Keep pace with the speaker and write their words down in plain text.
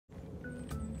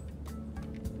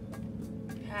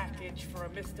package for a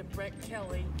Mr. Brett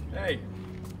Kelly. Hey,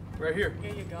 right here.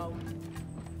 Here you go.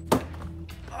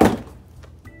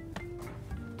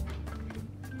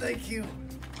 Thank you.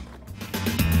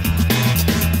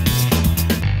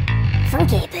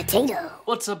 Funky potato.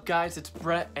 What's up guys, it's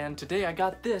Brett, and today I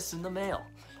got this in the mail.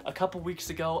 A couple weeks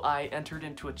ago, I entered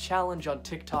into a challenge on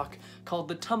TikTok called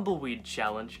the Tumbleweed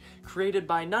Challenge, created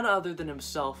by none other than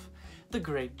himself, the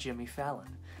great Jimmy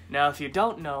Fallon. Now, if you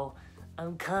don't know,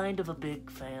 I'm kind of a big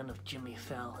fan of Jimmy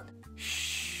Fallon.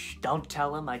 Shh, don't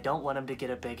tell him, I don't want him to get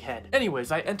a big head.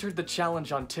 Anyways, I entered the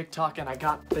challenge on TikTok and I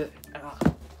got the...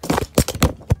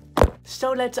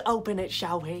 So let's open it,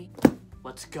 shall we?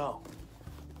 Let's go.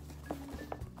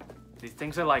 These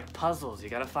things are like puzzles, you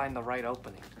gotta find the right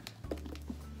opening.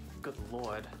 Good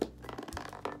lord.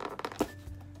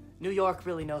 New York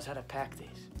really knows how to pack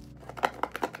these.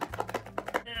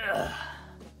 Ugh.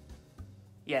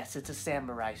 Yes, it's a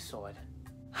samurai sword.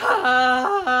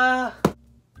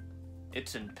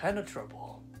 It's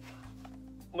impenetrable.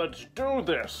 Let's do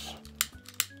this.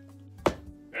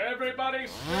 Everybody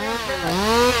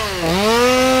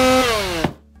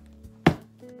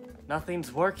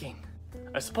Nothing's working.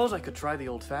 I suppose I could try the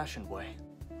old-fashioned way.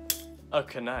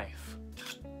 A knife.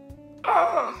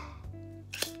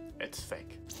 It's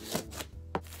fake.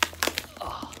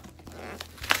 Oh.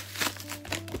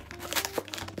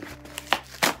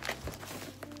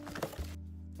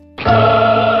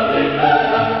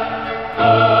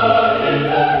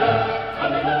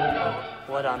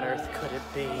 What on earth could it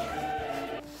be?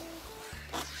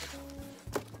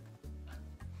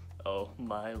 Oh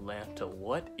my Lanta,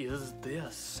 what is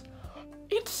this?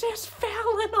 It says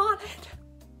Fallon on it!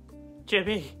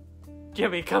 Jimmy!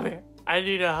 Jimmy, come here. I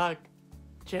need a hug.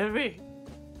 Jimmy!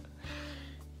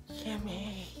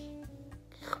 Jimmy!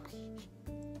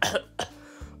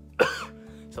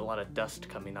 There's a lot of dust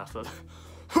coming off of...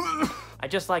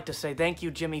 I'd just like to say thank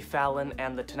you, Jimmy Fallon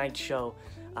and The Tonight Show,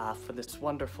 for this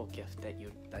wonderful gift that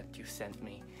you sent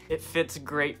me. It fits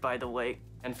great, by the way.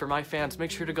 And for my fans, make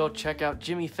sure to go check out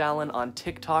Jimmy Fallon on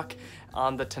TikTok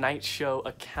on The Tonight Show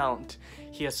account.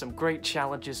 He has some great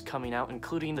challenges coming out,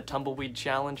 including the Tumbleweed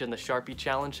Challenge and the Sharpie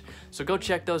Challenge. So go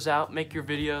check those out, make your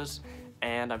videos,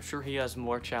 and I'm sure he has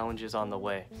more challenges on the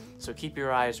way. So keep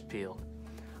your eyes peeled.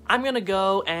 I'm gonna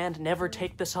go and never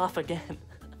take this off again.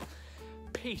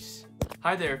 Peace.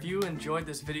 Hi there, if you enjoyed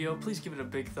this video, please give it a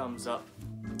big thumbs up.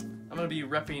 I'm gonna be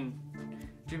repping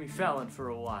Jimmy Fallon for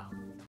a while.